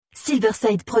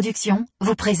Silverside Productions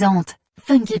vous présente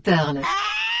Funky Pearl.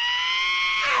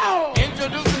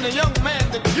 Introducing the young man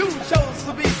that you chose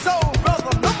to be soul brother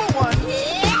number one.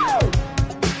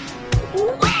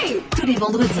 Ouais. Tous les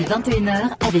vendredis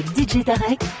 21h avec DJ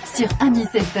Tarek sur Amis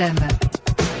FM.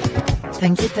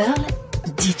 Funky Pearl,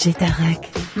 DJ Tarek.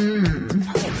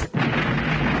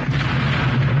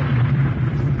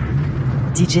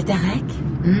 DJ Tarek,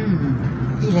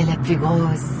 il a la plus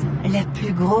grosse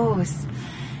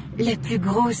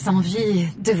envie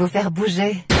de vous faire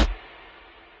bouger.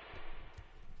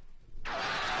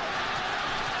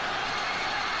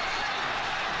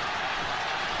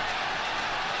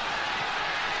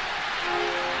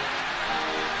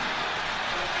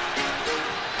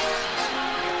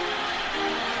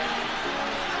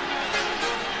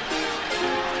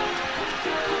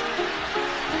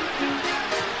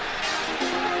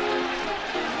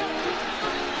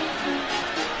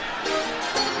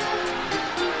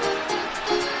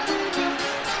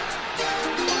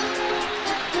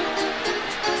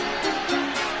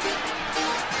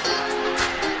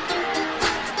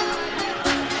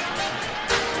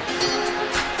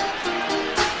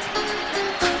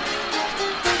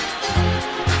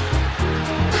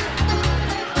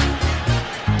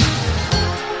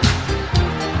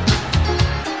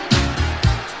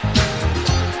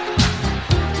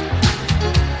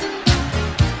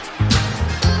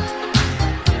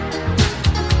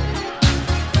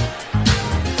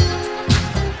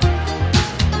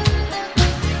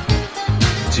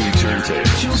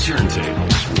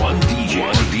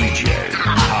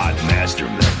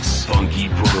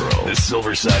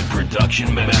 Silverside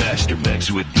Production Master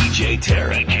Mix with DJ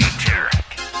Tarek.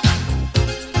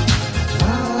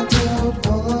 I don't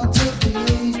want to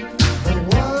be the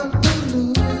one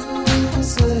who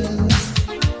loses,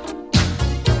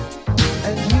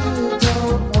 and you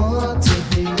don't want to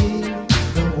be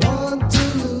the one to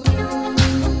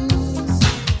lose.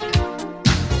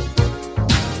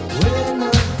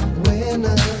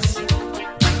 Winners,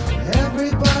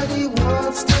 everybody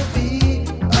wants to be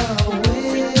a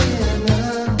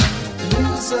winner.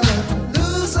 Losers,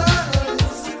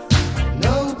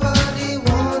 nobody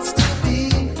wants to be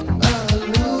a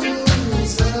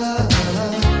loser.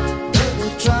 They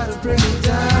will try to bring you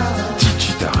down, DJ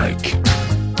Tarek.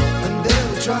 and they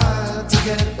will try to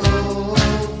get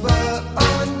over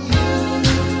on you.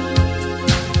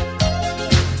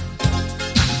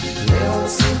 They all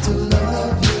seem to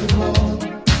love you more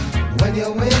when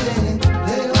you're winning.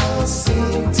 They all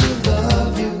seem to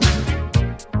love you.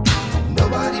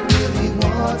 Nobody really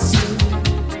wants you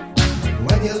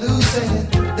when you're losing.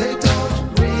 They don't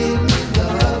really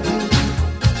love you.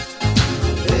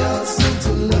 They all seem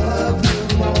to love you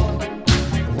more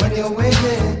when you're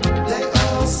winning. They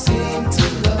all seem to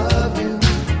love you.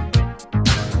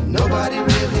 Nobody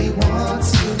really wants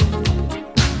you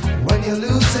when you're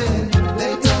losing.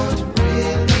 They don't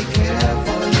really care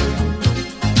for you.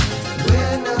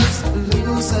 Winners,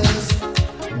 losers,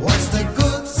 what's the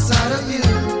good side of you?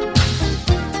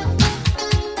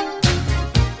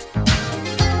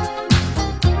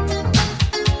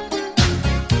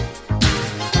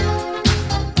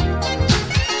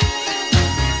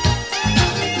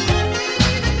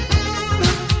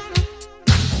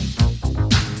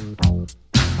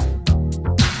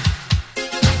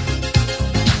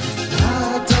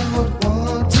 I don't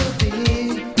want to be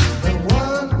the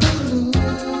one who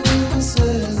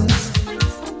loses,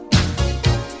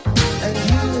 and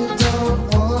you don't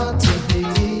want to be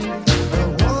the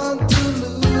one to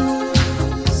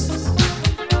lose.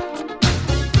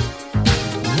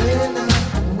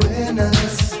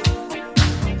 Winners,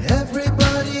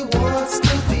 everybody wants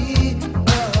to be a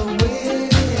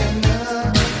winner.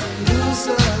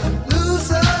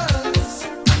 Losers,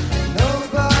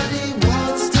 nobody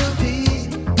wants to be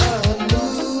a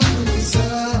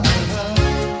loser.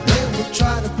 They will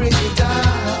try to bring you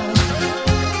down,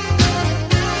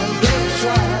 and they will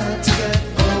try to get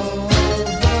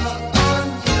over on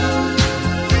you.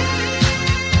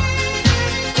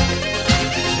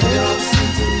 They all seem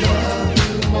to love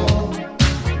you more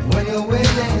when you're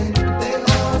winning. They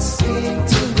all seem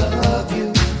to love you.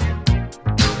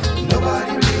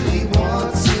 Nobody really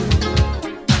wants you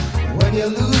when you're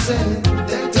losing.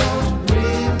 They don't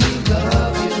really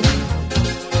love you.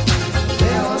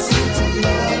 They all seem to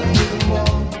love you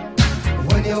more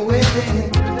when you're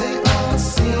winning. They all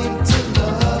seem to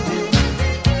love you.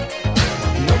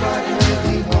 Nobody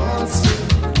really wants you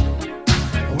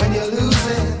when you're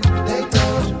losing. They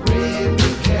don't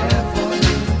really care for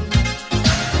you.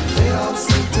 They all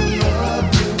seem to love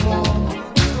you more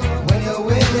when you're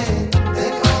winning.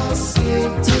 They all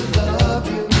seem to love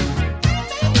you.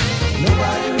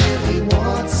 Nobody really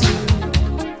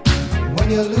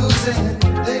losing,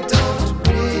 they don't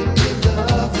really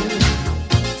love you.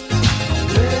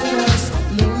 Winners,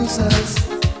 losers,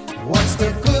 what's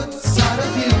the good side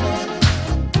of you?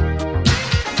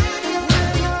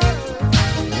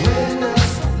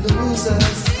 Winners,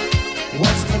 losers,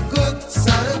 what's the good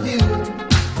side of you?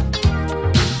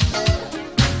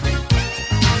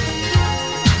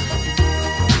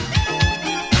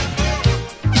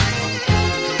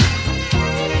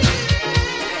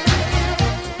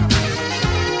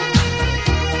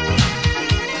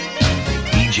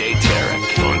 DJ Tarek,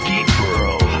 Funky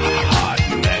Pearl, Hot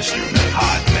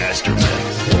Master Mix.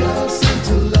 They all seem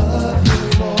to love you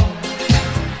more.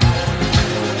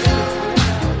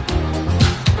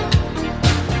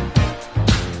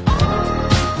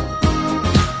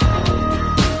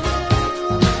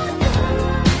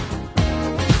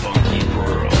 Funky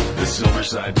Pearl, the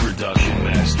Silverside Production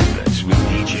Master Mix with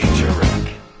DJ Tarek.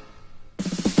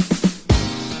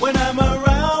 When I'm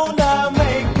around, I'll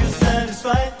make you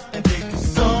satisfied and take you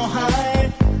so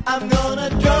high. I'm gonna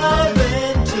drive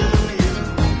into you.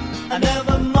 I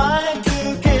never mind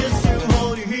to kiss you,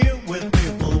 hold you here with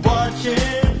people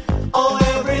watching. Oh,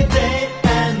 every day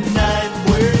and night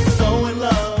we're so in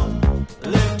love.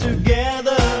 Live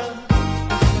together,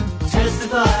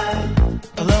 testify.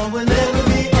 Our love will never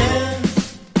be end.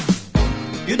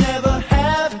 You never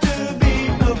have to be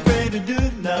afraid to do.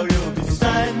 Now you're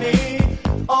beside me.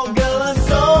 Oh girl, I'm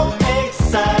so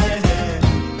excited.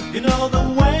 You know that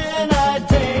when I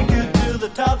take you to the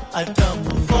top, I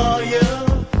tumble for you.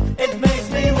 It makes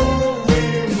me move,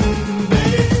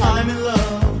 baby. I'm in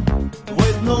love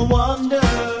with no wonder.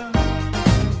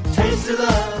 Taste of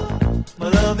love, my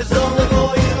love is only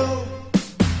for you.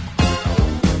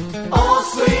 Oh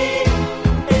sweet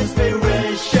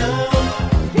inspiration,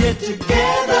 get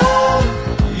together.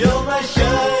 You're my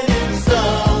shining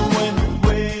star. When you're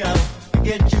way out,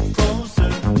 get you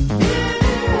closer.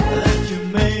 Let you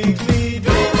make me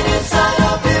dream inside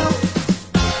of you.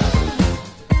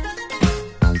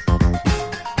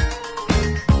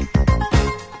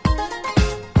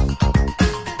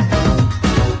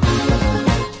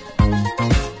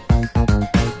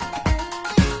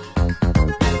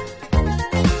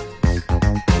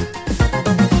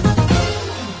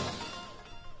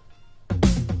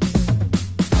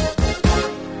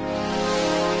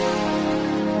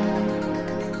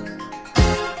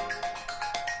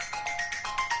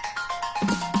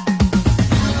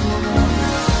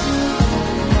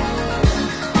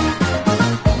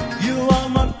 You are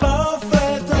my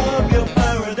perfect love, your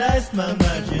paradise, my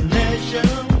imagination.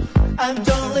 I'm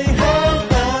totally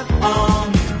held up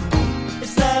on you.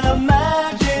 It's not a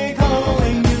magic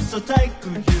holding you so tight,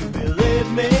 could you believe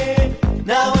me?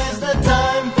 Now is the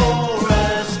time for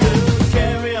us to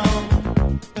carry on.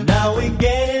 Now we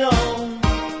get it on.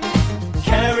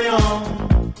 Carry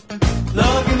on.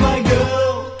 Love you, my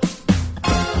girl.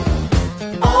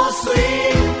 Oh,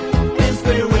 sweet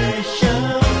inspiration.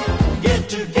 Get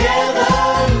together.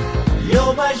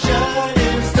 You're my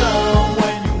shining star.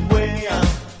 When you're way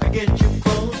out, I get you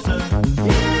closer.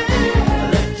 I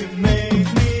let you make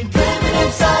me dreaming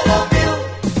inside of you.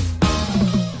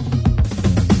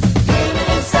 Dreaming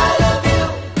inside of you.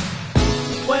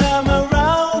 When I'm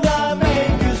around, I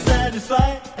make you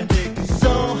satisfied and take you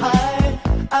so high.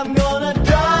 I'm gonna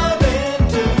drive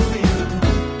into you.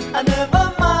 I never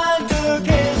mind to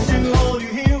kiss you, hold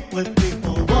you here with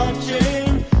people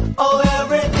watching. Oh,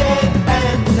 every day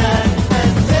and night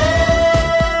and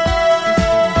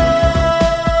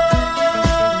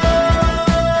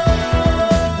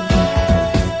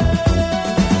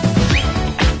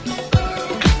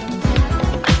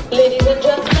Ladies and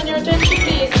gentlemen, your attention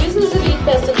please. Business elite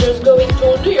passengers going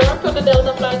to New York on the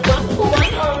Delta Flight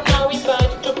 141 are now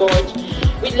invited to board.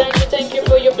 We'd like to thank you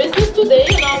for your business today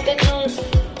and ask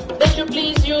that you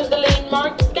please use the lane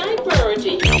marked Sky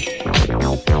Priority.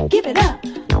 Give it up.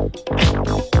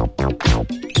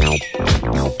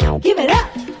 Give it up.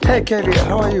 Hey Katie,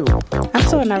 how are you? I'm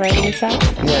doing alright inside.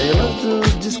 Yeah, you love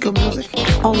to disco music?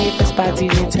 Only if it's by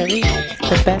DJ Tarek,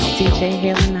 the best DJ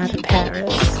hailing out of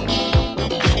Paris.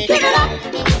 Give it up.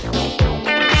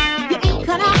 You ain't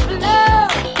cut out for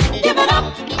love. Give it up.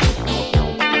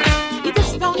 You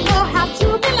just don't know how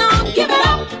to belong. Give it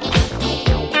up.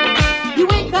 You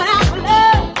ain't cut out for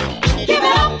love. Give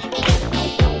it up.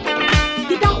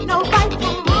 You don't know right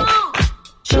from wrong.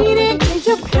 Cheating is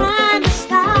your kind of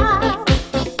style.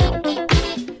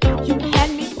 You had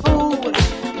me fooled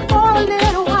for a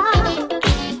little while,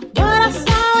 but I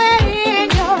saw it in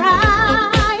your eyes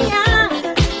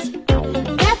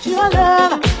that your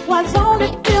love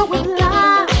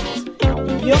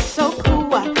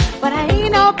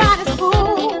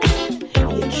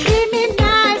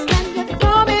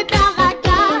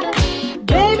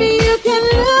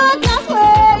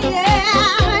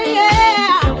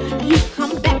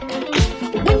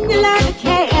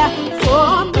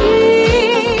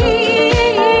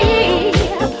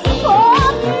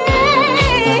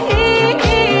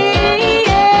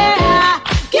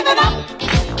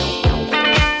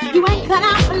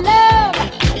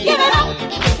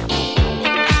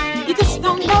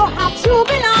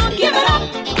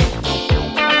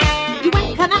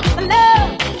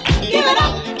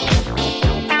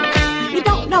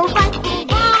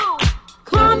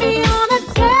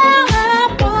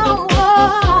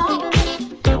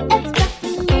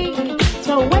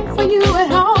for you at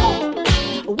home.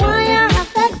 Why you're at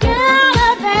that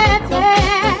gallivanting.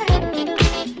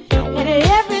 And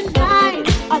every night,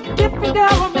 a different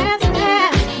girl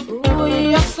romancing. Ooh,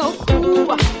 you're so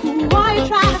cool. Who are you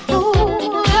trying to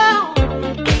fool?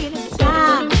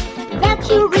 Anytime that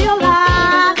you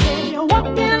realize that you're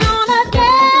walking on a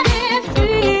dead end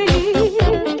street.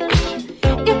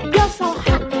 If you're so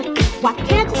hot, why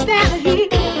can't you stand the heat?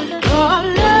 Oh,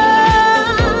 love,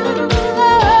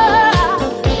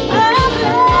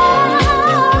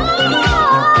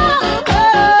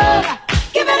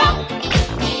 give it up.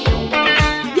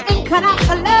 You ain't cut out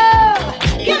for love.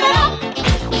 Give it up.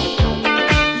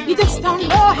 You just don't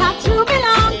know how to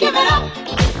belong. Give it up.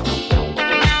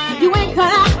 You ain't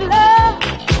cut out for love.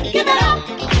 Give it up.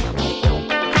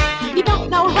 You don't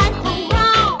know right from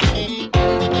wrong.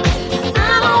 I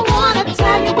don't wanna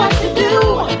tell you what to do.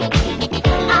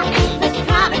 I ain't the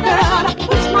kind of girl to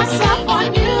push myself on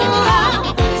you.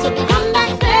 So come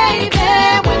back, baby,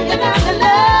 when you learn to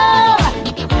love.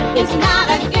 It's not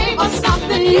a game or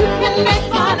something you can make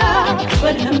fun of.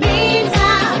 But in the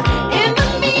meantime,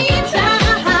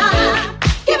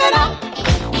 give it up.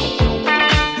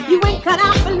 You ain't cut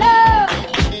out for love.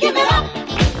 Give it up.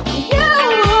 You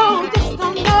just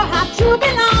don't know how to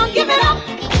belong. Give it up.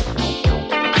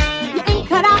 You ain't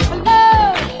cut out for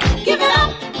love. Give it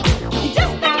up. You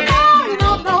just don't know. You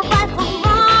don't know right from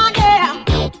wrong. Yeah.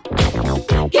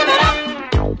 Give it up.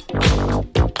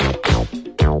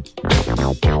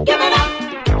 Give it up.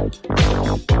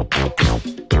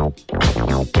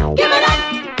 Give it up.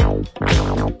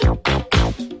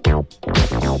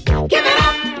 Give it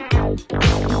up.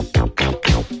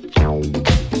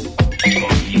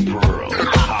 Funky Pearl,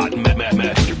 hot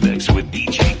master mix with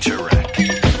DJ Tarek.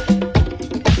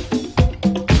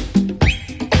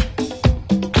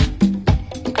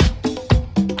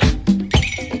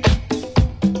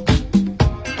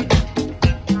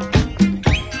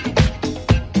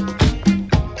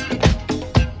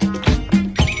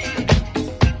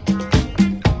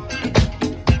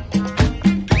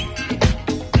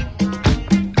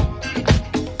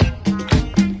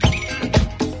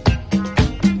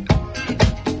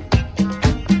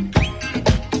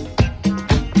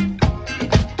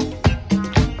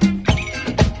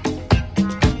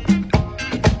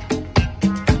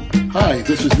 Hi,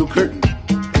 this is Lou Curtin,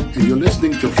 and you're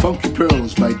listening to Funky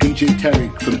Pearls by DJ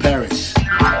Tarek from Paris.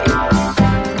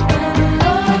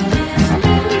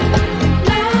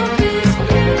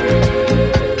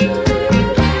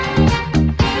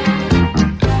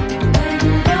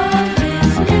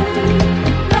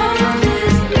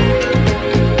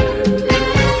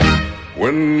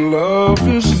 When love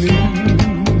is new,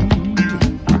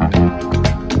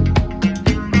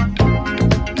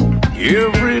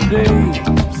 every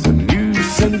day's a new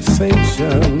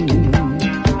sensation.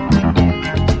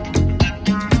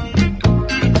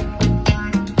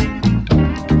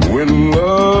 When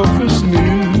love is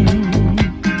new,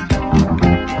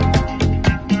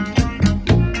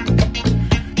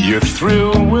 you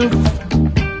thrill with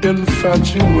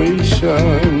infatuation.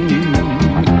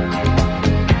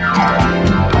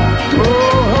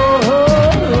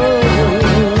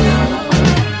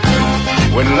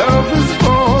 When love is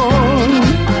born,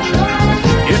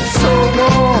 it's so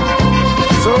warm,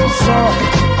 so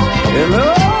soft, and oh,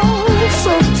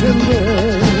 so tender.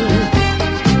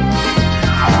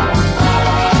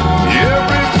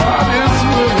 Everybody's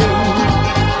willing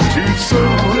to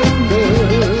surrender.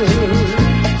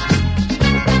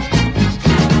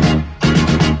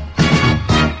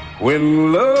 When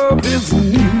love is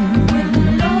new,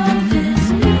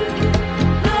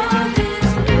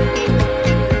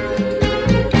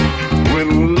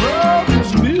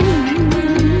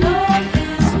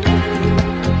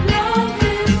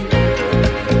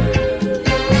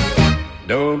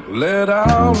 let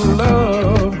our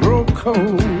love grow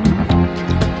cold,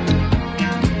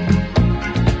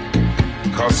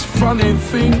 'cause funny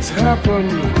things happen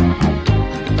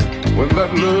when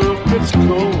that love gets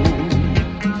cold.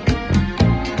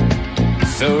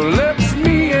 So let's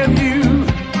me and you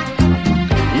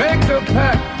make a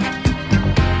pact,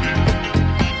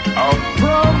 a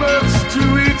promise to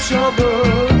each other,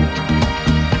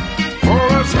 for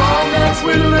as long as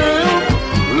we live,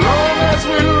 long as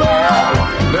we love,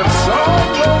 let's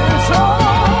always,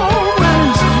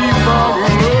 always keep our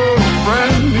love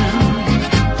brand new.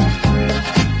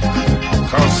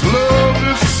 'Cause love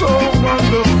is so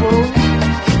wonderful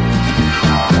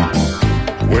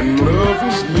when love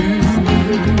is new.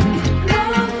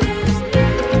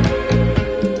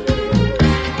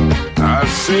 I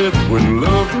said when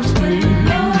love is new.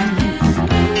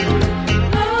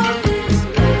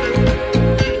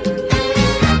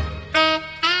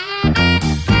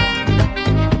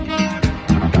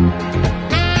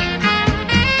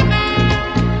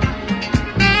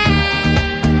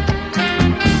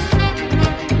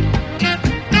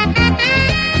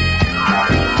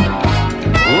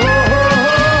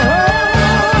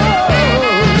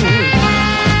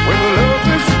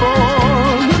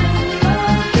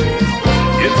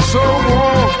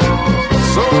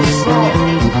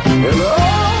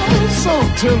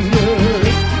 tender.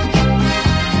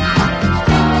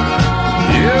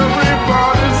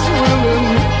 Everybody's willing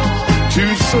to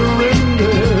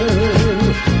surrender.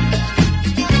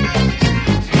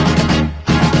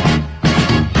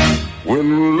 When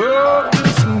love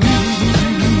is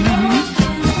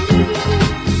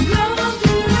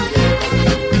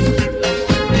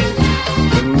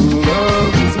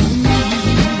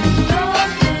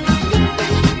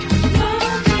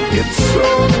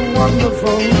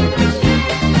wonderful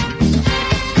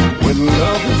when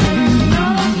love is new.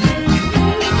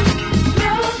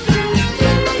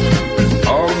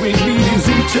 All we need is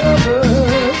each other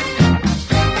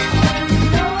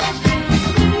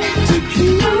to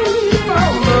keep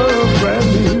our love brand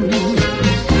new.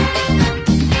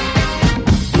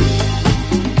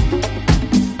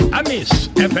 Amis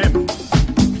FM.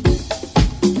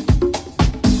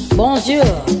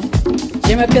 Bonjour,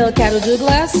 je m'appelle Carol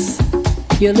Douglas.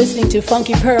 You're listening to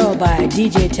Funky Pearl by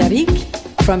DJ Tarek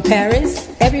from Paris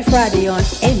every Friday on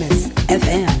Amos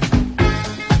FM.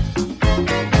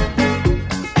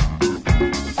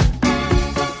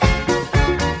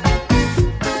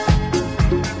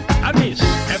 Amis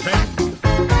FM.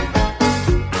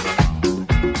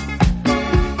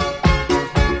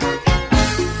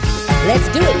 Let's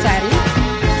do it, Tarek.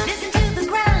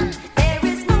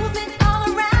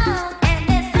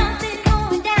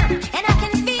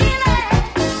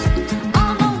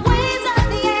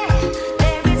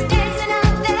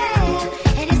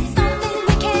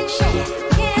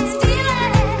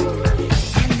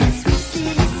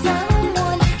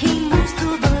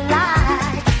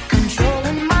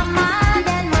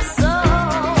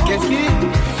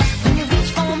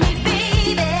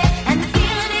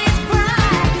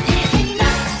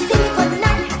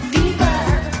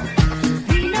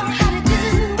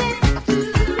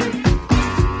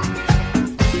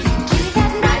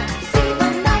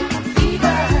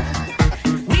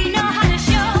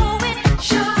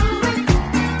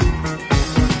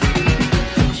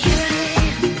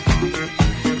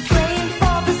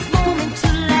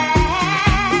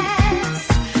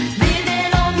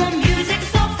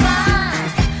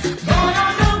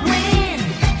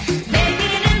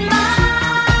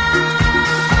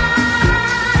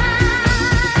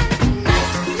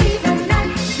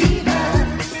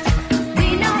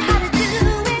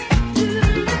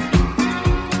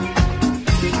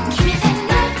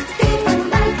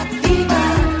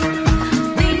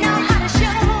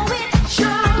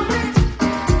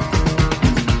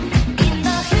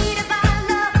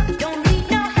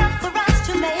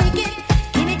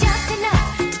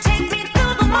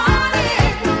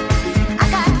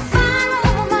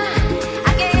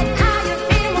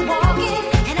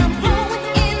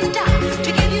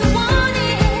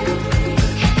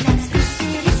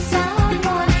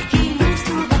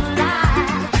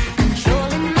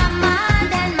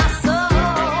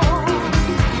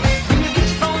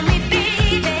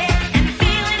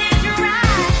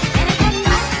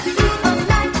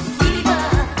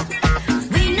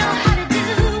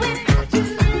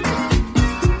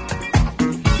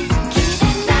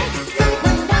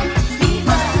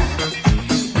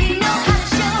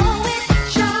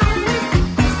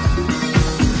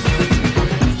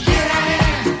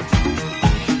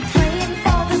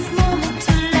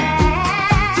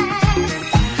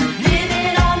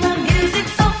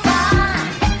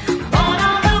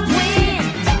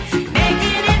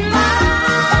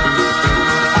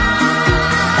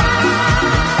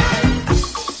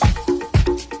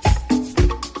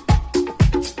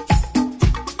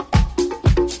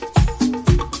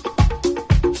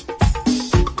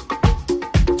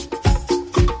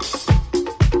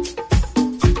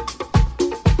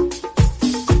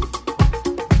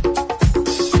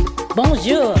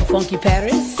 Bonjour, Funky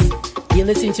Paris. You're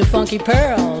listening to Funky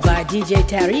Pearl by DJ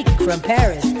Tarek from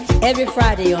Paris every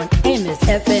Friday on Amos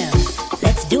FM.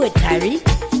 Let's do it,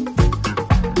 Tarek.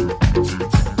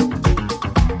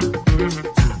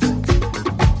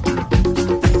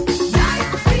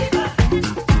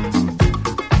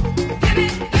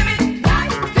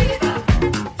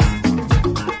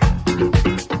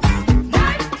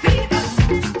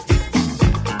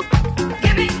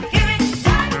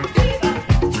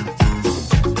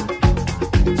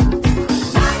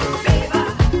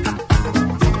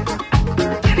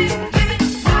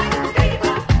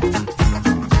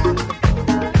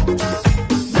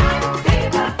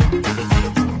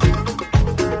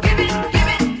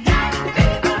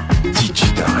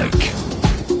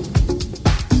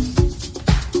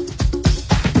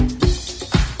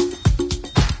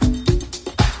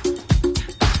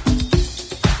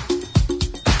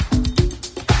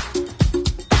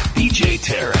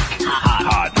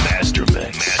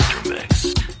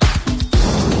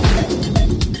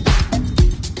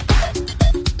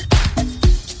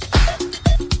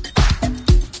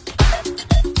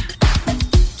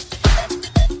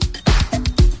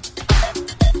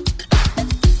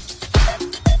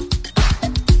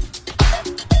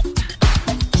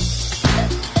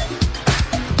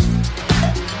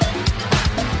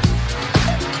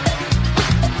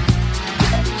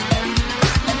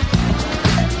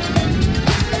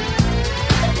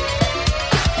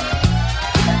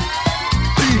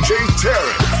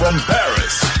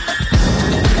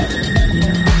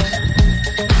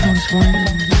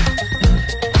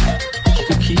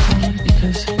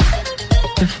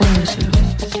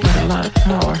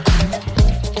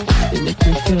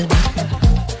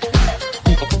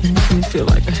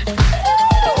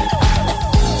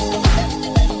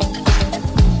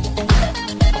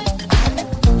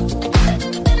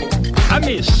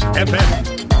 Amis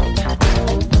FM.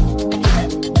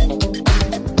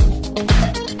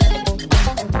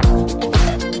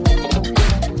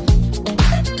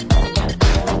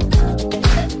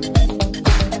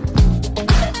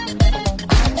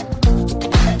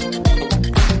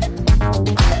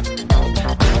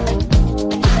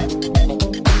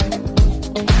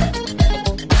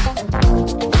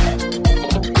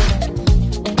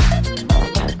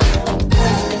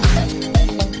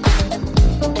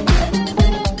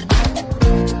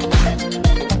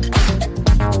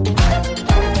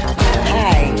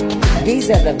 These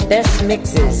are the best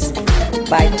mixes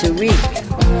by Tarek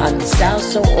on the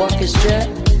Salsa Orchestra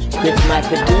with my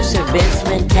producer Vince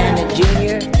Montana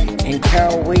Jr. and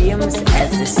Carol Williams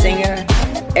as the singer.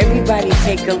 Everybody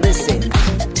take a listen.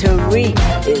 Tarek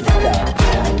is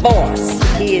the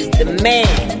boss. He is the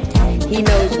man. He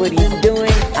knows what he's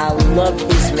doing. I love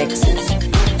his mixes.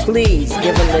 Please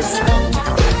give a listen.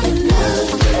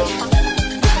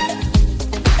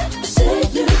 Say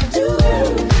you do.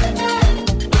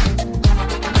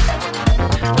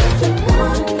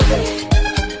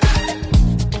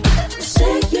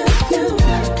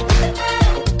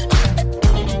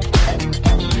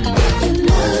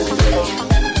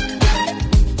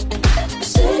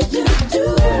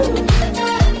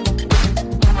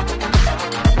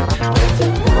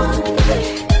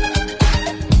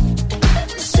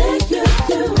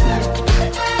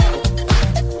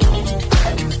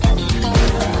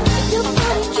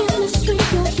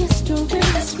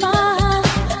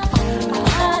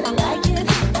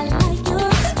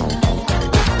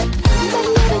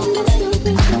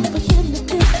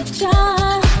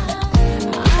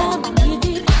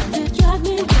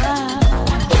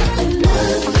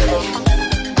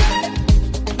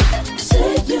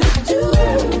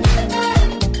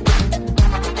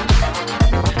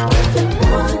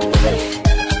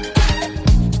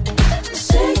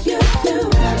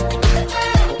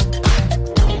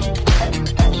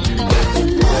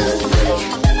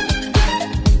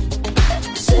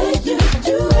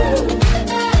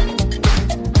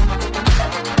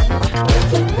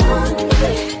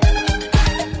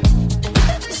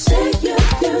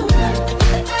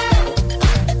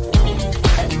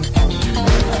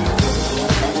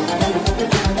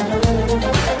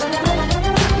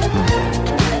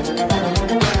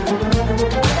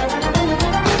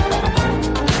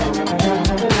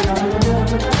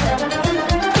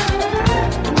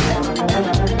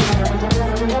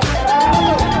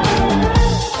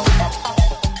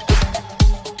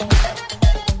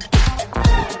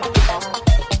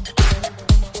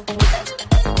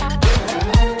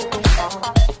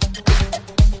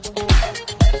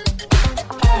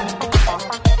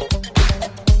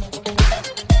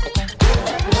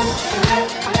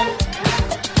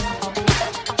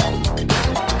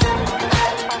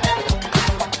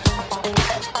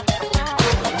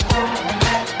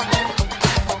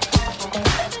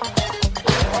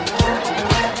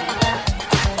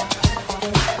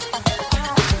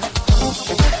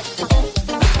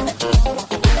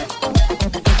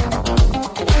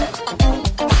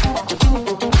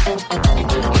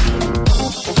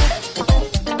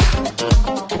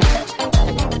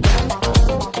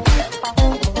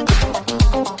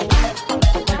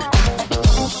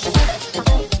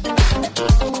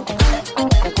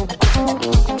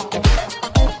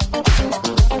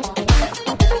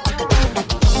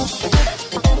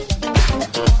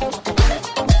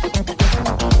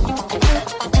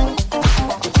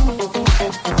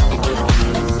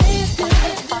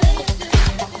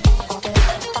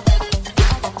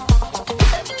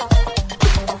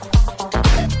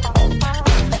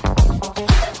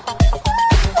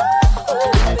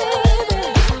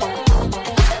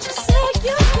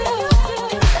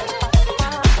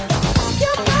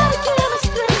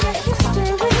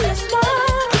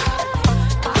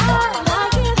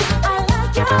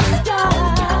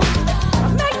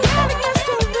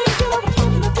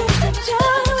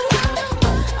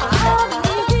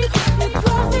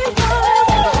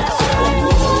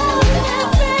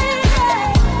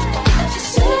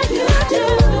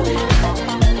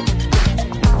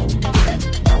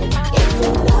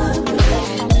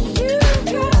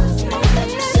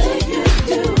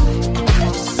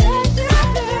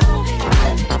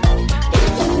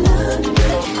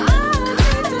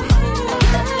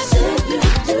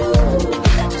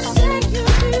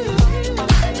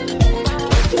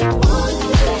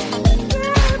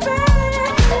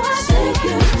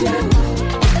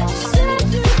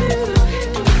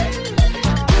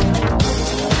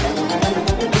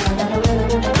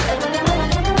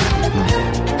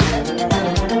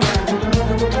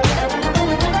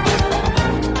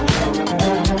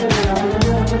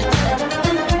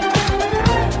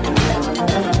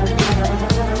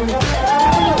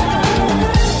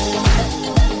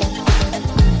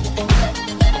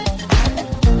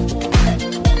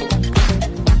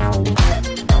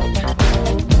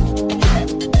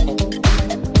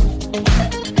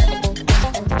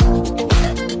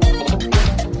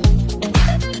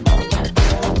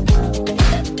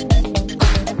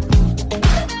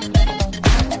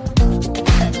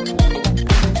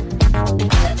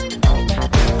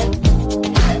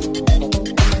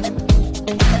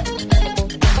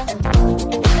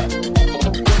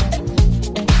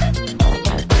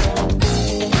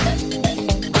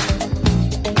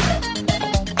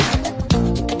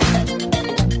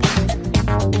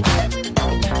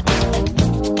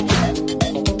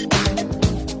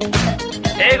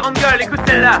 grande gueule, écoute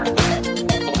celle-là.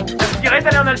 Ça te dirait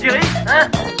d'aller en Algérie, hein?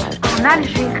 En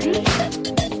Algérie?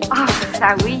 Oh,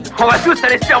 ça oui. On va tous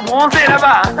aller se faire bronzer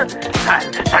là-bas. Hein?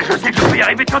 Ça, je sais que je peux y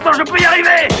arriver, tu entends, je peux y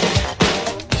arriver.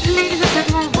 Ladies and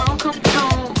gentlemen, welcome to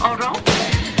Oro.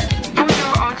 For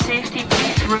your own safety,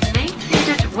 please remain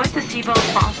seated with the seatbelt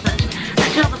fastened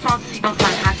until the front seatbelt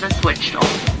sign has been switched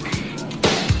off.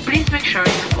 Please make sure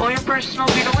you have all your personal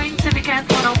belongings if you can't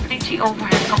when opening the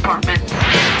overhead compartments.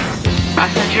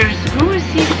 Passengers who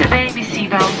receive the baby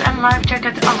seatbelt and life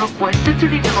jacket are requested to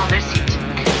leave them on their seat.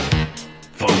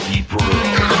 Funky Pearl.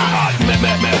 Hot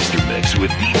Master Mix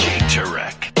with DJ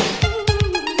Tarek.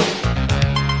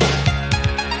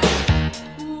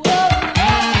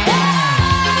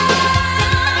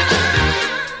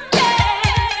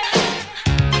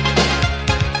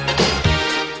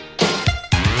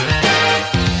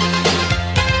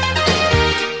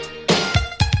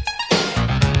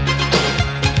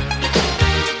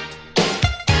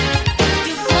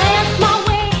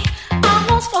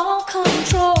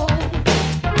 Control.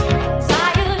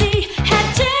 Anxiety had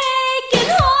taken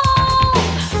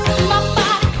hold.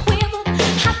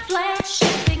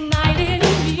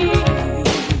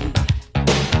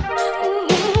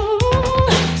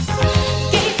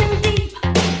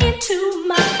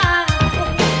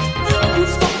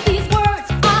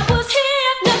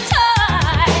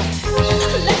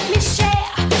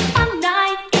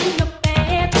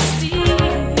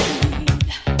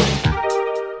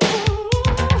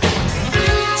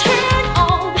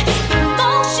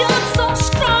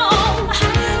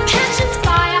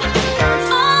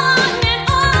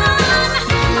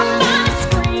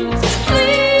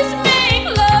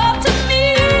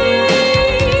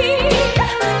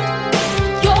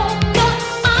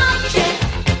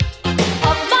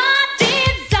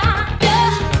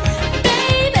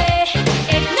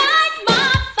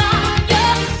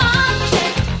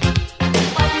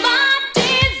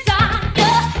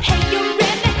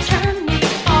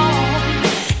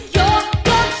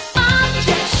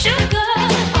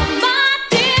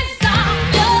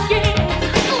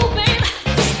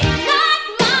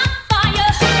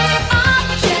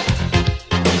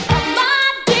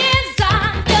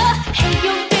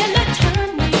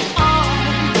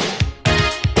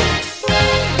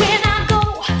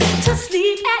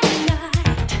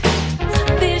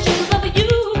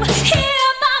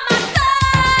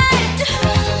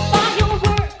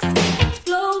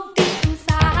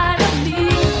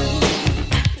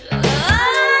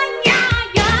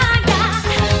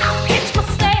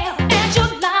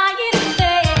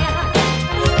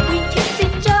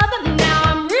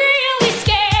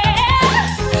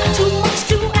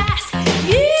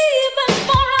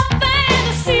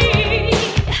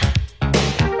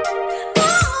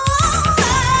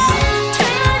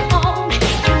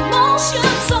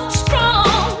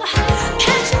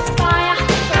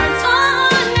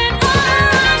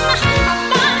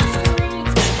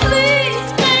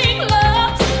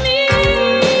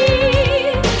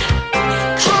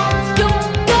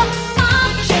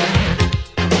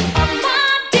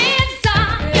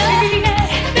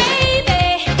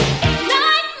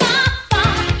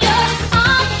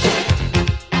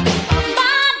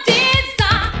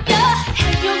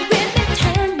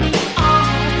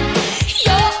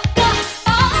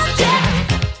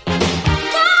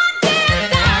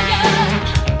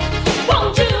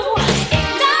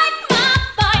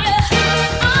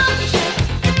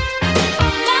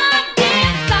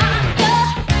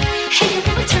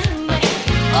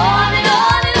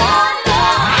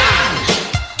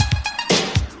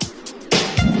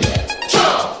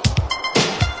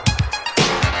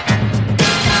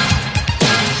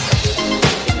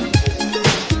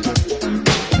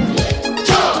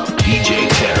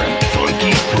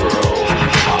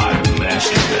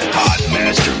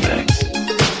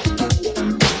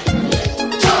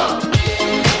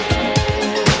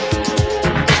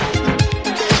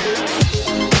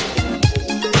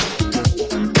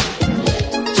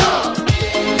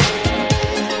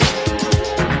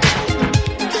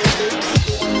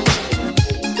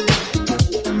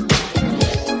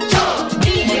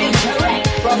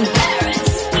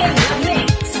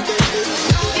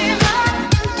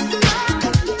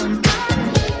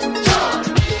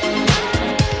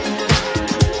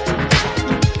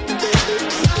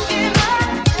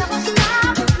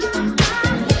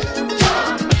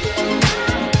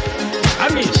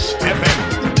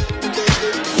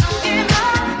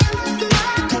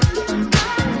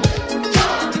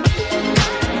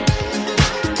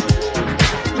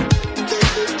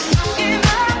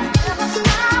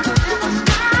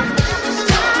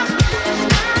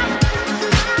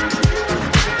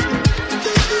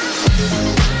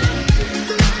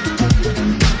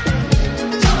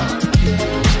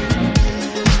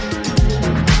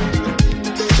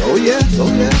 He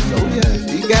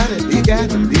got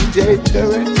it, DJ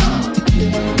Tarek.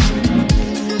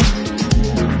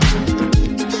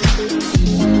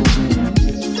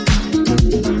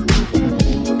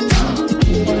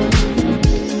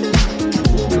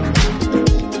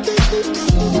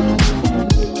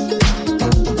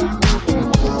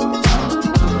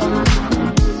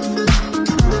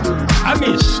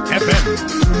 Amis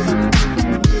FM.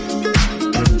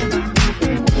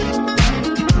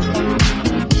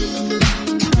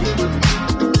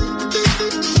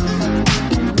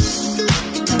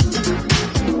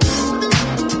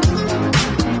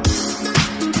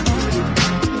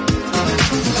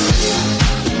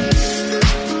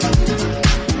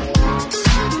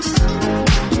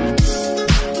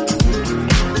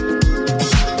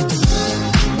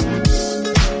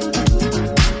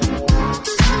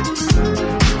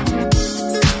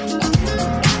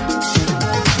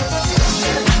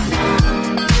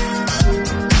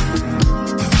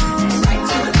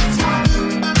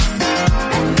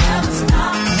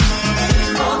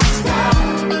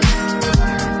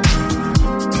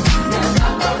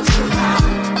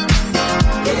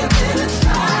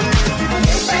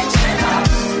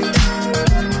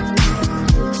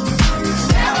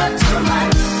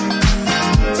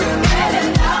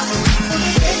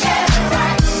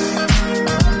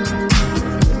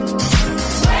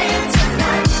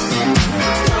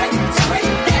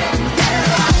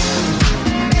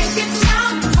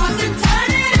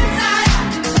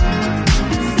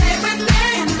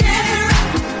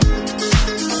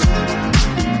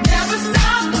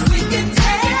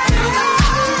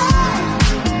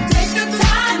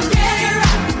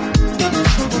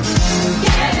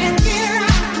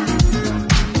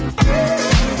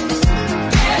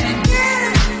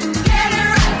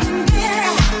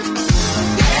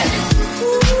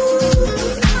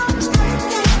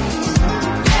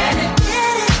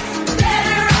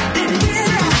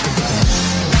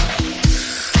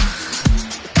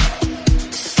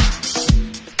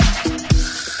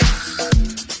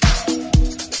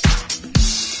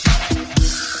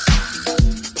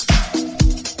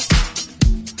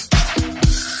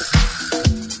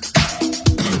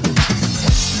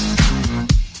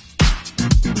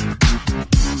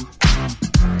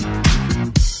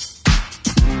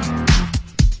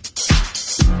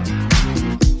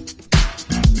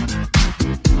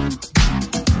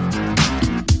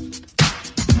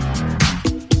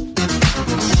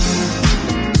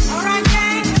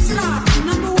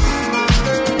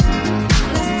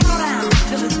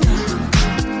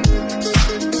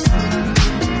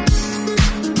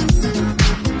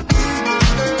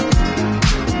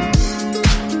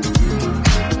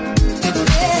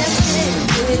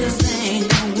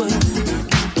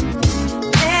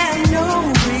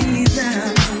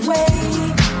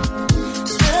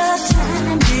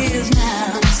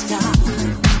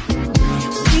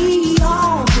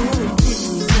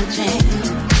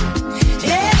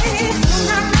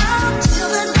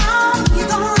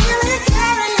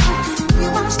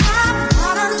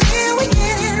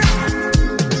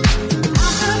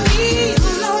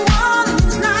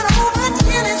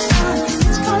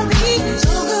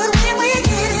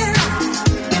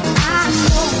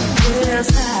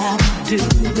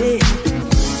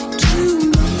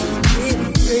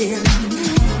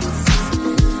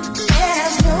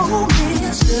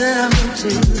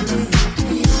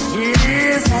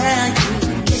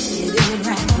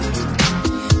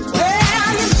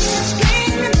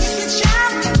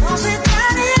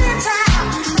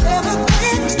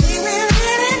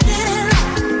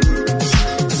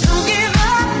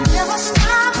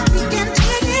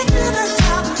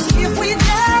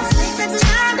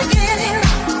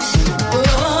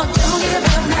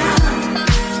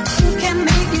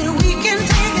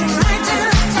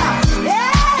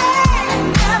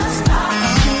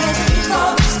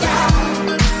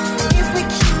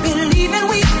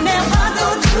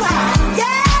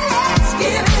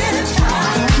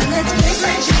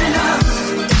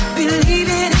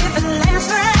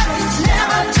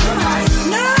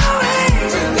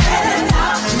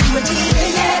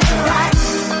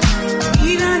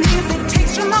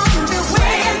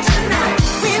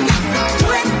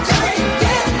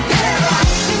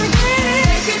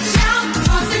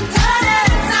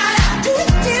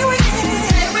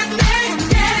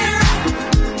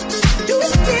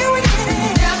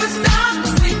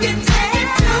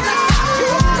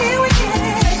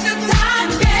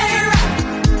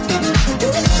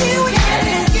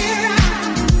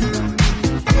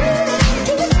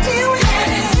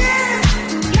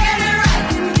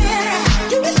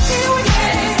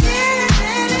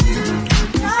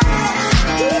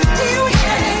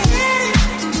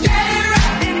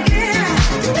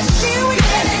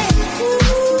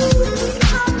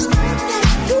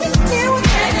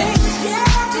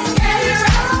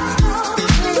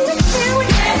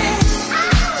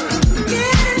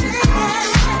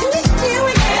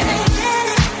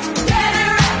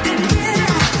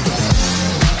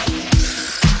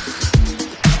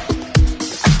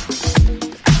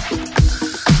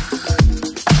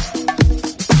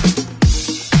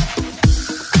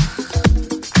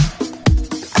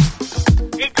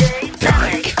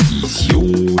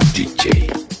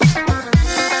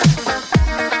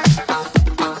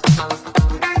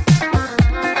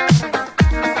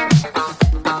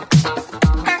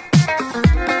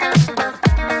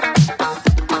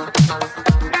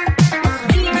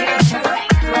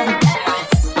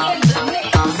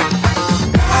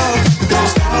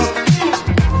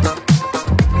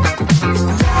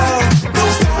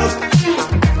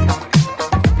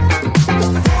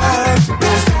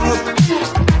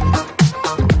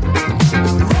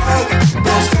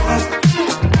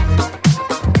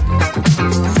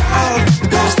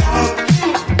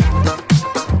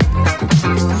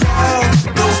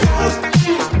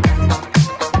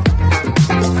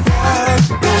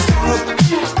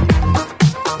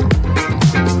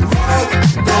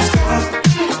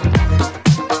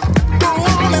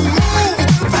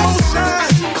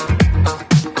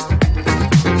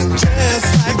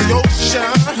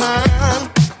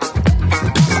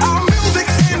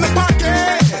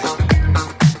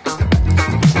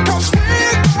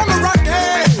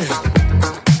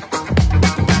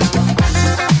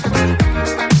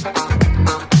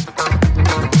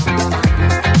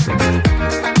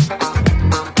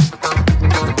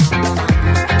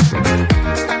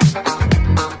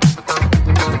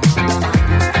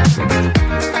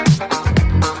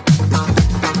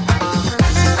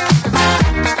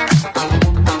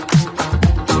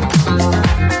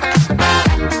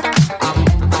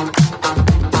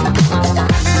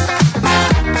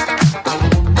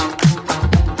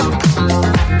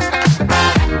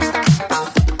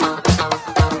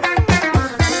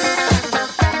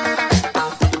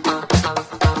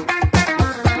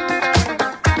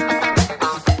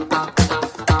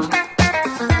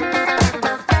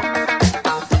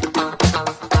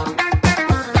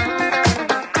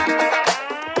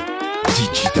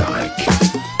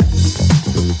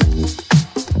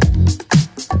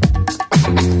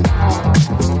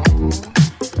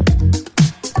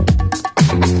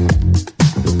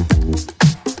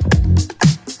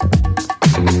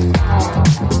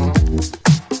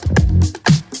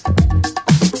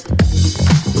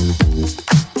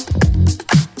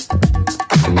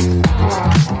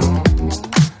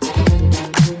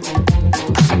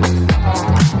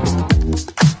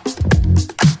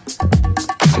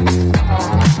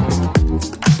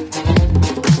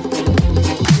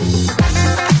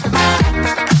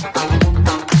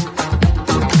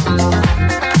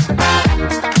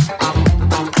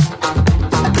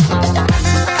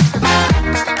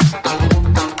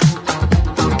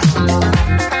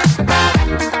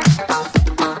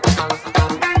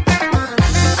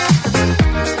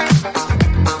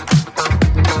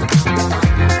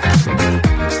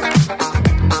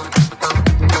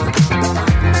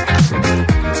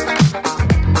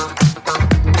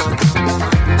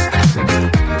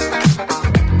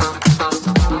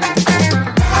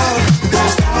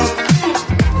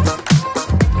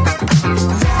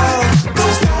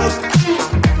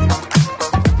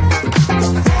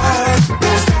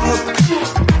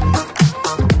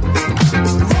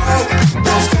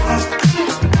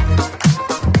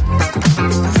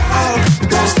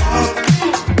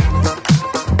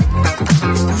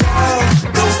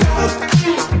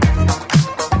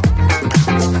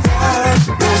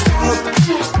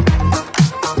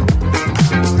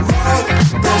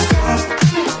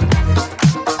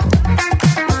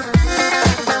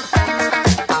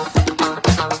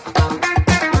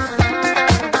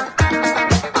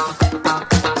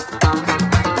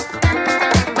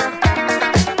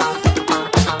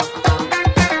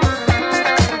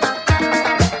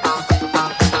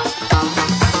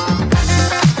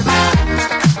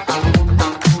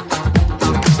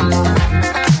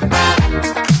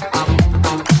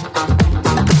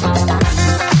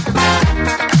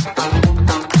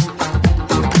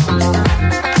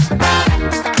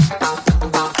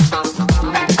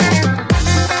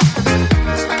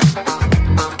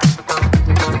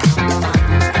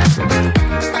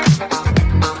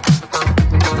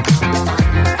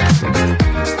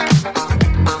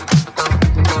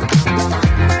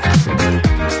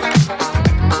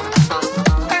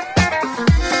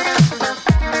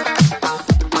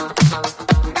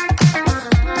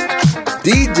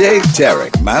 DJ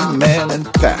Tarek, my man in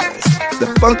Paris. The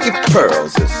Funky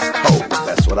Pearls is,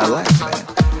 that's what I like, man.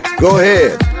 Go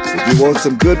ahead. If you want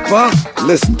some good funk,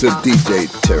 listen to DJ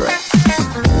Tarek.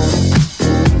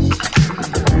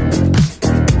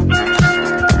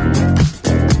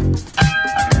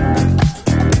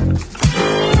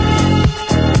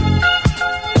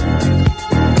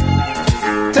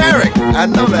 I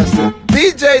know that's it.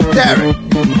 DJ Tarek.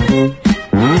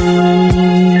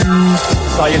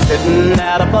 Saw you sitting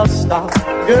at a bus stop.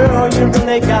 Girl, you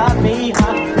really got me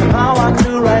hot. Somehow I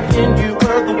knew right then you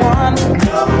were the one.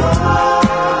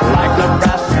 Like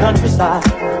Nebraska countryside.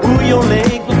 Ooh, your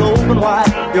legs was open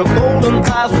wide. Your golden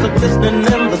eyes were glistening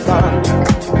in the sun.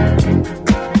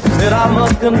 Said I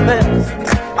must confess,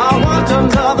 I want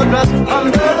another dress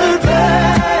under the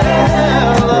dress.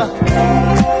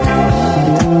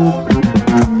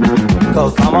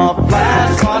 'Cause I'm a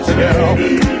flash watcher girl,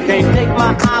 can't take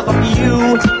my eyes off you.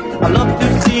 I love to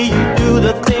see you do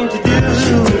the things you do.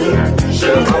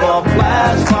 Sure, I'm a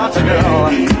flash watcher girl,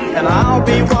 and I'll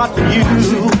be watching you.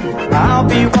 I'll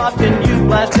be watching you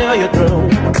flash till you're through.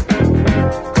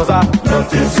 'Cause I love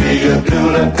to see you do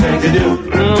the things you do.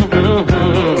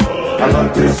 I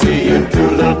love to see you do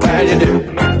the things you do.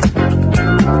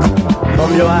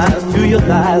 From your eyes to your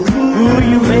thighs, ooh,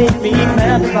 you make me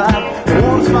fantasize. Your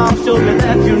warm smile showed me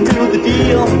that you knew the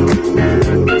deal.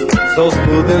 So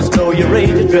smooth and slow you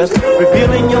raised your dress,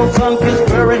 revealing your sun-kissed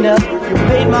furriness. You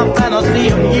made my fantasy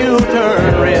of you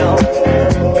turn real.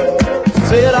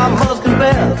 Said I must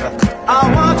confess, I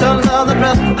want another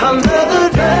dress, another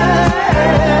dress.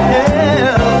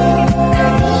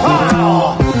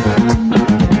 Wow.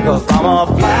 'Cause I'm a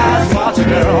flash watcher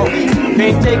girl,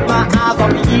 can't take my eyes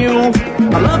off you.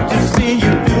 I love to see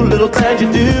you do little things you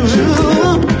do.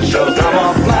 'Cause I'm a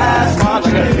flash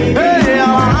watcher girl. Hey,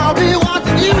 I'll be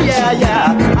watching you,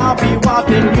 yeah. I'll be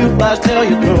watching you flash till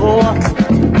you're through.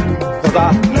 'Cause I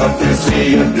love to see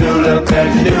you do little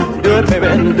things you do. Do it, baby,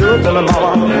 do it to me,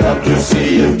 mama. Love to see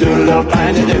you do little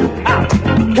things you do.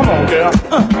 Come on, girl.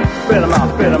 Spread them out,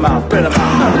 spread them out, spread them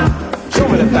out. Show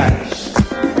me the flash.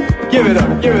 Give it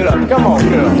up, come on,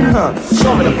 girl.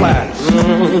 Show me the flash.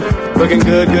 Looking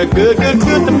good to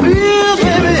feel,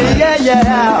 baby,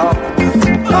 yeah.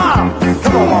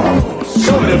 Come on, mama.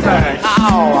 Show me the flash.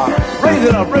 Ow. Raise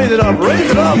it up, baby.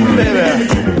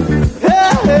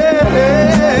 Hey.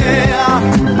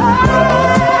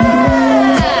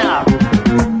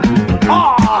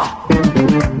 Ah.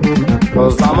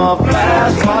 'Cause I'm a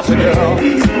flash watcher girl,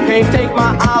 can't take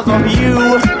my eyes off you.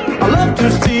 I love to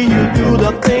see you do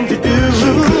the things you do.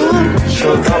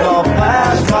 'Cause I'm a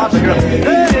flash watcher girl.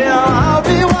 Hey, I'll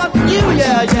be watching you,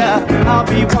 yeah. I'll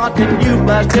be watching you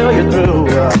flash till you're through.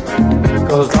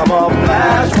 'Cause I'm a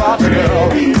flash watcher girl,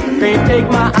 can't take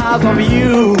my eyes off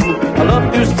you. I love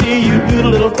to see you do the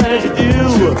little things you do.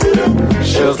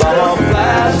 'Cause I'm a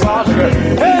flash watcher girl.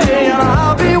 Hey,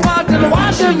 I'll be watching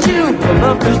you. I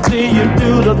love to see you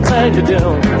do the things you do.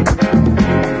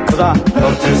 'Cause I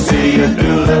love to see you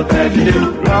do the things you do.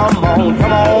 Come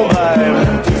on, baby.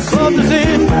 Love to see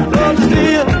you, love to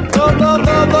see you.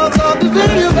 Love to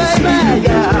see you, baby,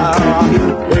 yeah.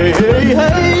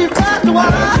 Hey, that's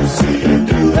what I see you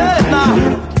do. Hey, now,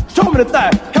 show me the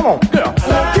thing. Come on, girl.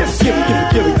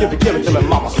 Give it to me,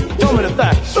 mama. Show me the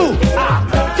thing. Ooh,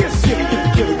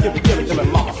 give it to me,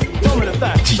 mama. Show me the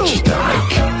thing. DJ Tarek.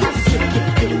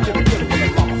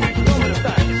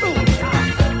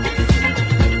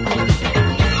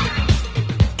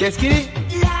 Qu'est-ce qu'il est?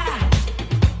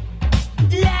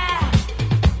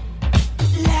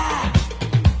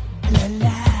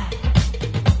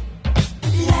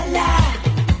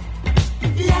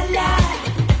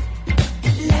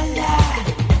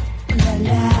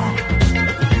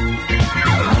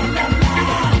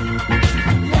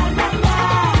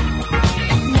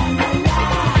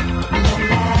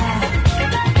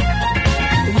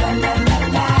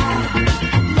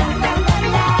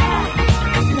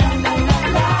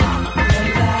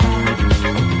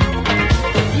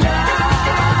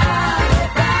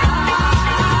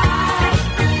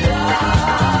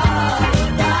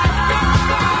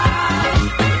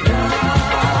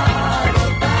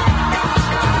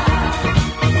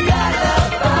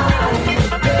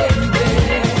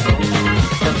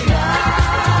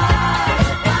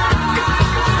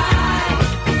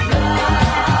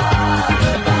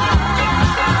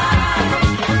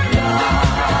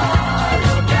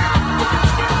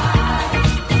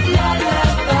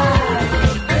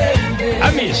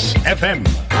 FM.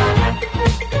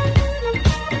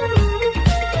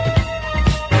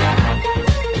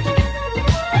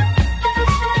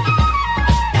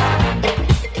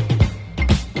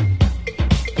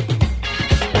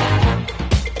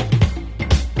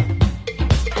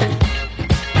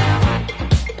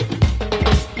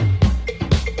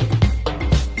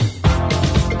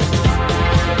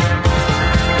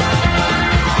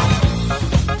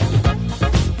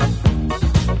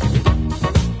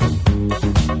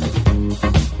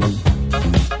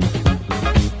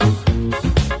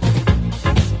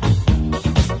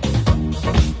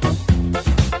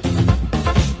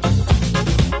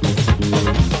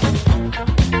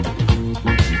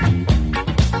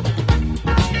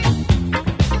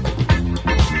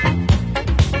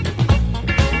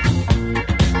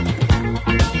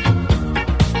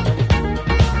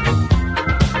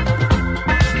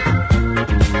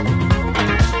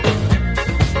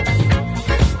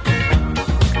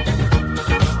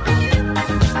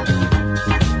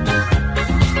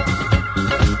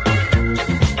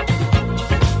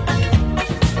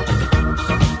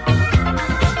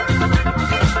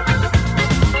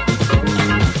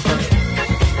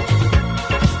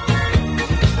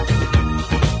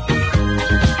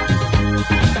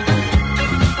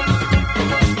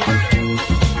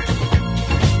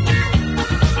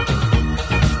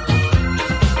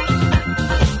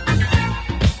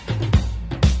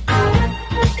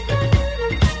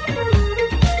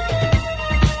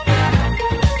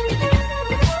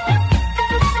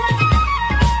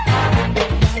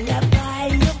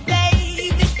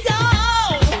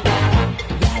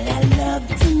 love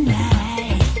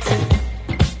tonight.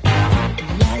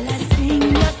 La la,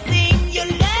 sing your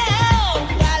love.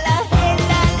 La la, hey,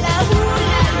 la la, ooh,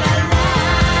 la la la.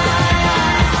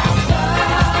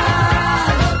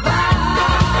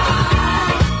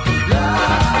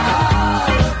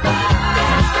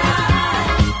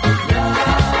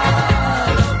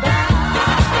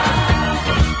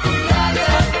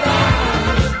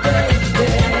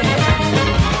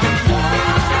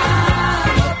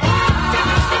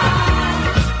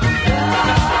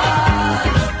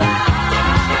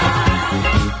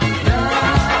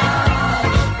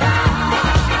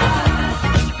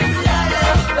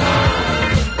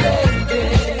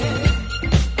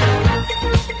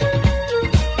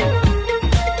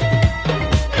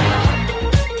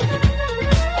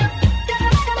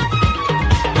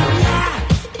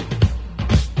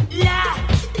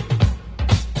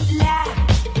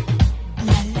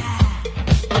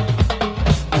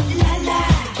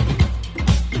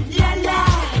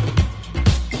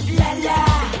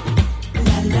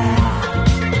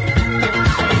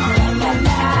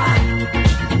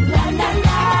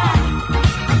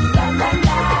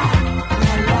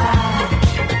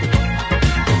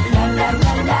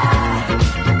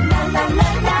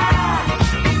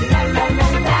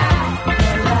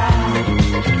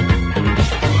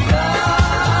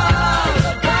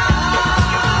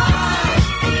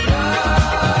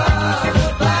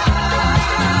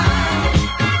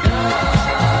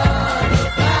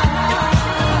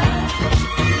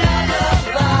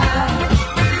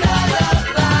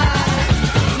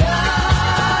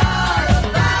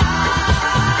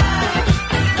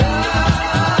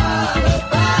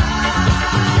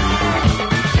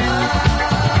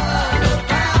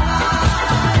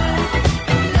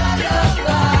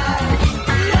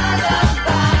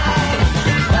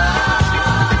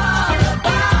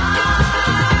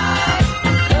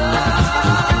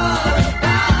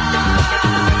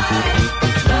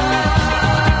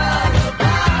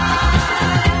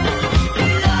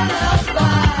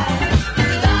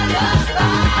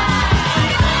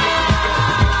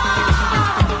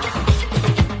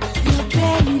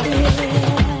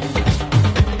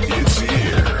 It's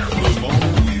here, the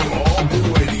moment we've all been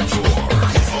waiting for.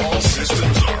 All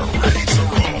systems are ready to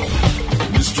roll.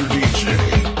 Mr. DJ,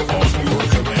 on your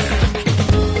command.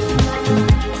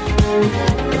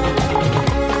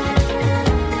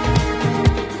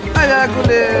 انا اقول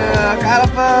لك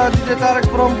عارف دي جي تارك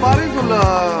فروم باريس ولا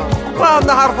ما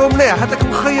نعرفو مليح هذاك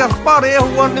مخير اخباري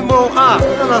هو النيمو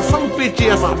انا صنبيتي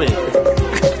يا صاحبي.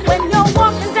 When you're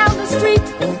walking down the street,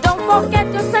 don't forget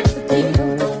your sex appeal.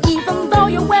 Even though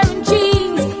you're wearing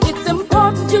jeans, it's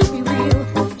important to be real.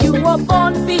 You were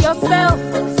born to be yourself,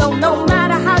 so no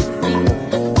matter how you feel,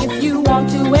 if you want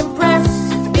to impress,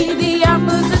 be the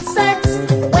opposite sex.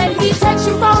 When he takes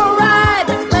you for a ride,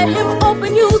 let him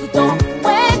open you the door.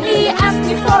 When he asks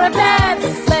you for a dance,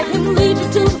 let him lead you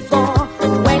to the floor.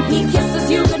 When he kisses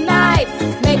you goodnight,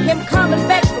 make him come and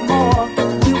beg for more.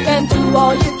 You can do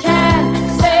all you can,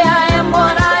 say I am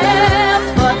what I am,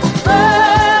 but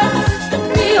first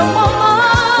be a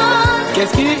woman.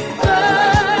 Qu'est-ce qui?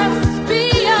 First be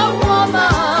a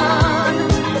woman.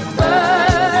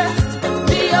 First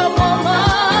be a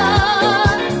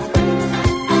woman.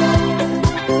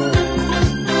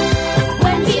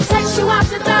 When he takes you out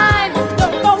to dine,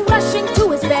 don't go rushing to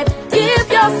his bed. Give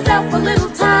yourself a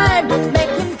little time,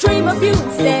 make him dream of you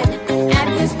instead. And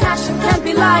his passion can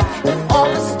be like all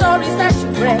the stories that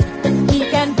you've read. He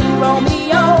can be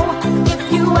Romeo if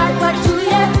you act like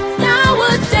Juliet.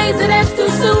 Nowadays it ends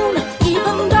too soon,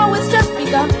 even though it's just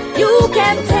begun. You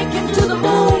can take him to the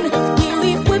moon, he'll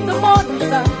leave with the morning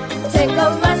sun. Take a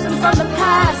lesson from the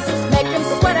past, make him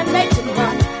sweat and make him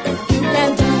run. You can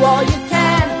do all you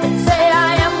can, say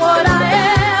I am what I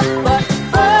am, but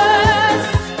first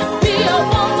be a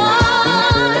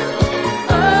woman.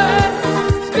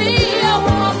 First be a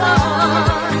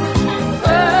woman.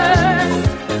 First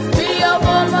be a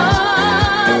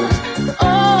woman. Oh.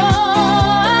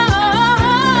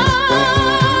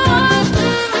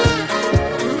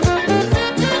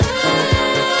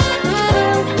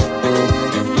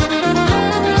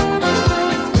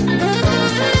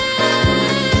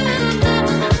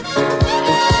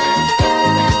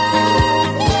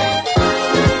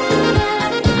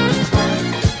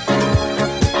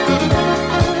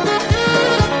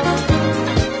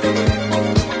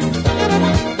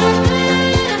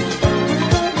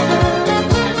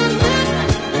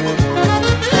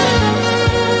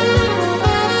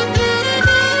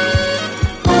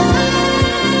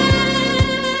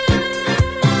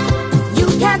 You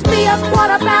can't be a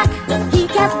quarterback, he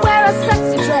can't wear a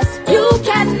sexy dress. You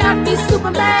cannot be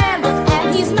Superman,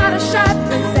 and he's not a shy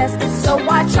princess. So So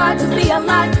why try to be a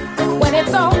lot when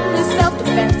it's only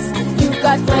self-defense? You've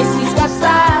got grace, he's got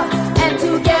style, and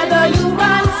together you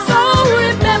run. So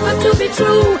remember to be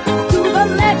true to the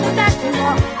legend that you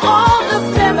are. All the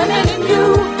feminine in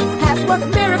you has worked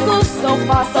miracles so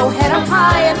far. So head up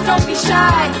high and don't be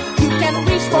shy. You can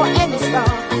reach for any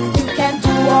star. You can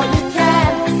do all you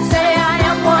can. Say I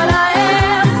am what I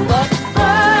am. But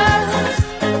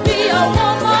first, be a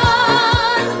woman.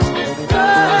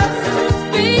 First,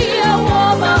 be a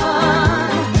woman.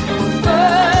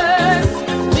 First,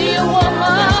 be a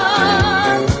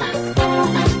woman.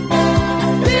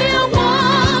 Be a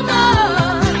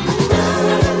woman.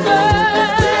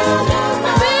 First,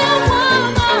 be a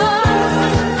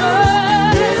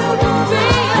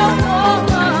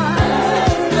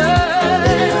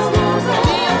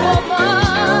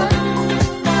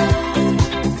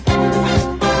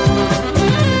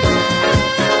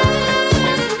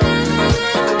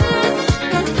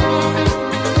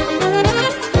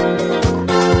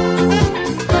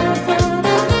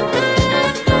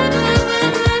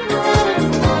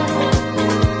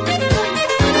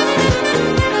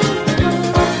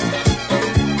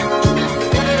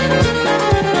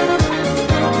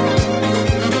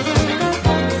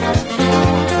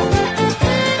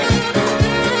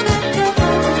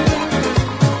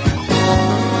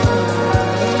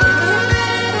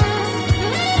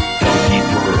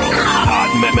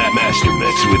Master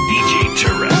Mix with DJ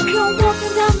Tarek. When you're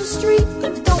walking down the street,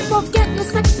 don't forget your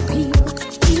sex appeal.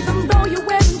 Even though you're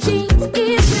wearing jeans,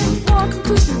 it's important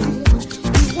to you.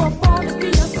 You were born to be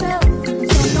yourself,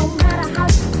 so no matter how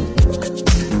you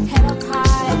feel, head up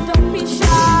high, don't be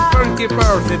shy. Funky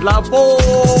Pearl, c'est de la bombe.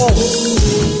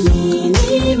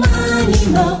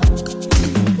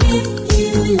 If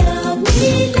you love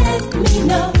me, let me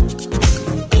know.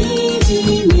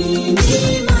 Eeny,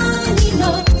 meeny, miny,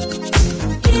 mo.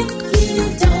 If you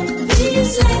don't,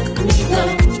 please let me go.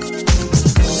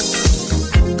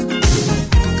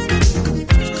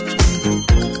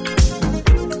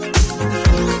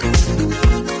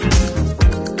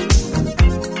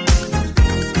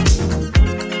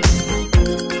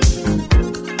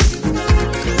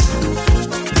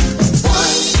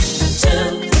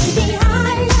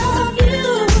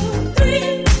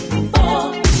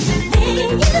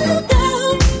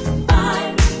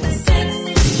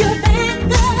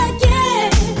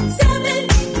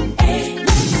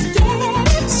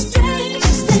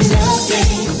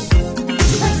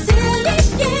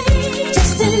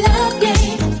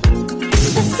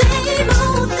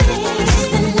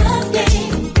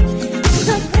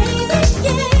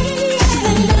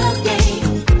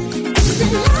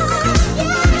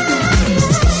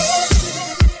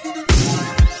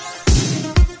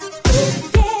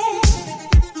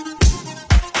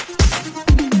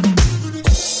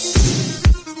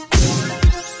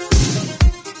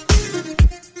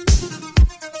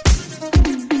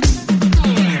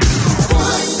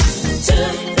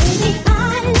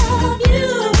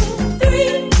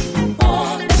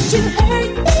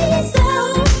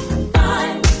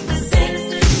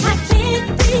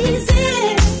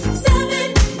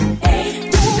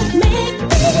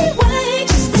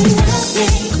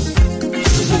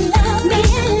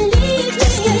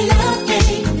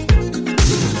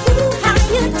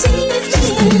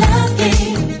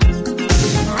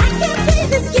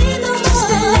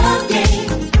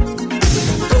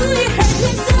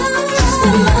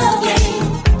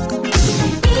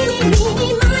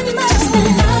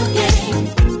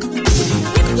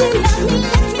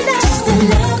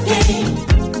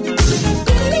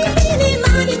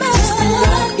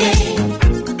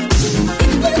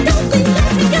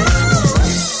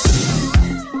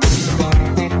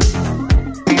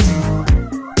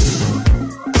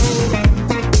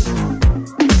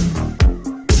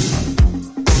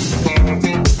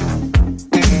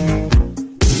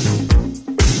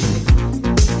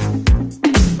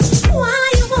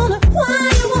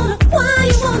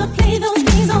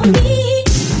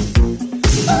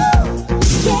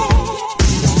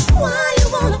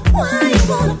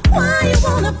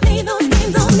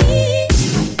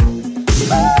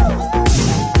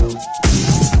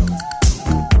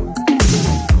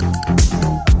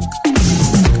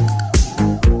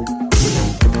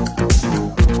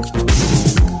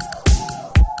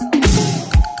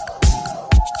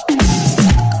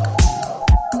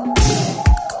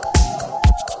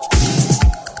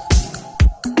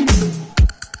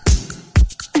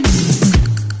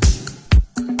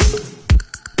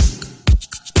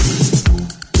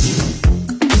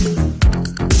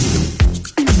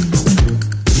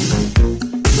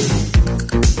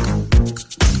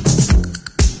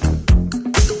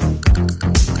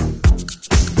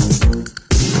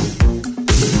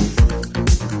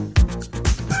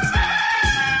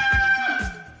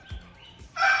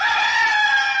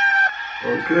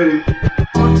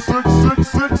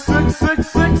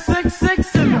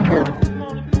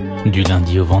 Du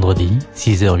lundi au vendredi,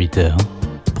 6h-8h,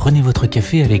 prenez votre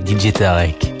café avec DJ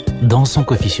Tarek dans son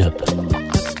coffee shop.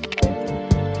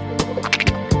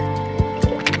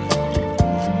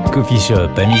 Coffee Shop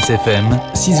à Miss FM,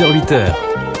 6h-8h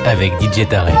avec DJ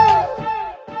Tarek.